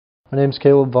My name's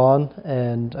Caleb Vaughn,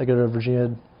 and I go to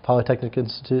Virginia Polytechnic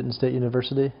Institute and State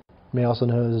University. You may also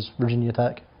know as Virginia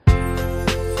Tech.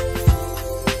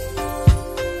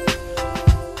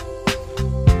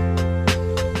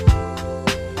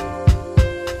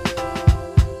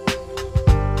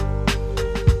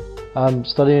 I'm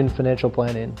studying financial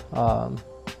planning.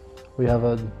 We have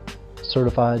a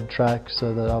certified track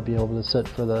so that I'll be able to sit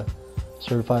for the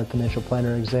Certified Financial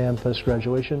Planner exam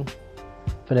post-graduation.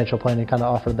 Financial planning kind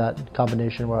of offered that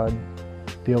combination where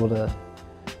I'd be able to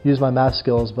use my math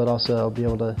skills but also be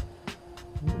able to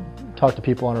talk to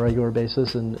people on a regular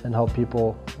basis and help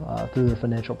people through their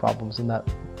financial problems, and that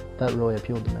really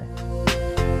appealed to me.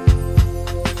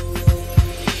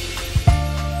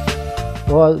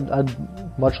 Well,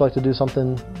 I'd much like to do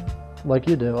something like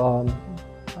you do.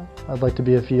 I'd like to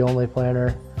be a fee-only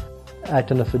planner,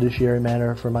 act in a fiduciary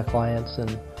manner for my clients,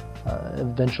 and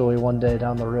eventually one day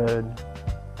down the road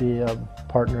be a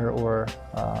partner or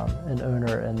an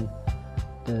owner in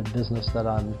the business that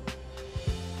I'm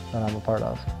a part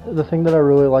of. The thing that I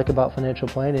really like about financial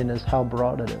planning is how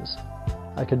broad it is.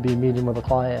 I could be meeting with a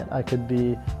client, I could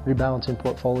be rebalancing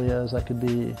portfolios, I could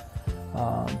be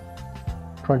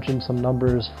crunching some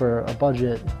numbers for a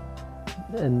budget,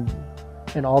 and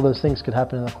all those things could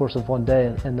happen in the course of one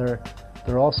day, and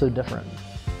they're all so different,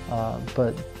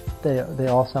 but they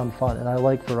all sound fun, and I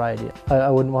like variety. I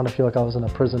wouldn't want to feel like I was in a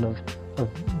prison of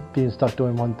being stuck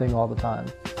doing one thing all the time.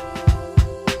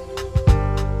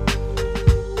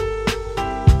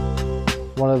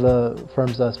 One of the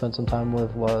firms that I spent some time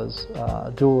with was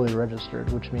dually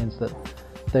registered, which means that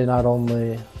they not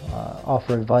only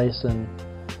offer advice and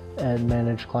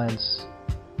manage clients'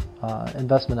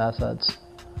 investment assets,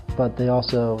 but they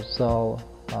also sell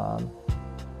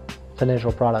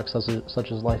financial products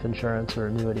such as life insurance or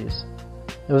annuities.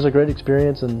 It was a great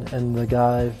experience, and the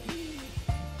guy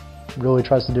really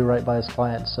tries to do right by his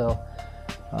clients, so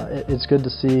it's good to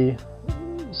see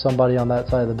somebody on that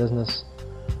side of the business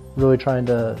really trying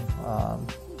to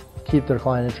keep their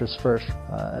client interests first.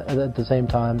 At the same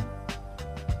time,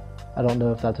 I don't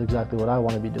know if that's exactly what I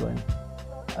want to be doing.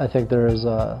 I think there is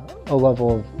a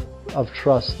level of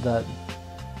trust that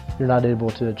you're not able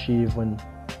to achieve when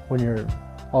you're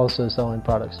also selling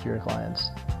products to your clients.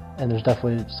 And there's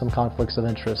definitely some conflicts of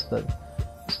interest that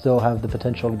still have the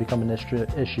potential to become an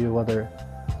issue whether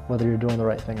you're doing the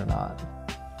right thing or not.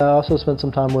 I also spent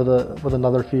some time with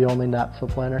another fee-only NAPFA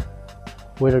planner.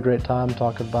 We had a great time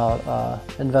talking about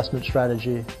investment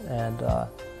strategy and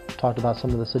talked about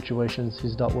some of the situations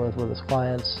he's dealt with his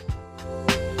clients.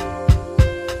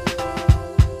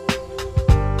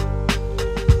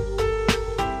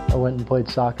 I went and played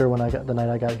soccer the night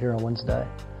I got here on Wednesday,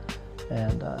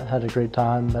 and had a great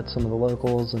time, met some of the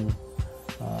locals, and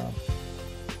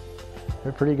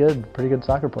they're pretty good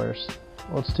soccer players.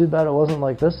 Well, it's too bad it wasn't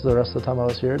like this the rest of the time I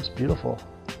was here. It's beautiful.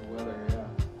 The weather,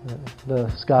 yeah.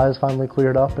 The skies finally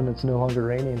cleared up and it's no longer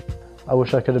raining. I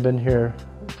wish I could have been here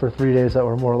for 3 days that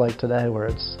were more like today, where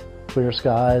it's clear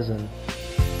skies and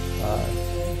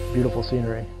beautiful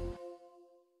scenery.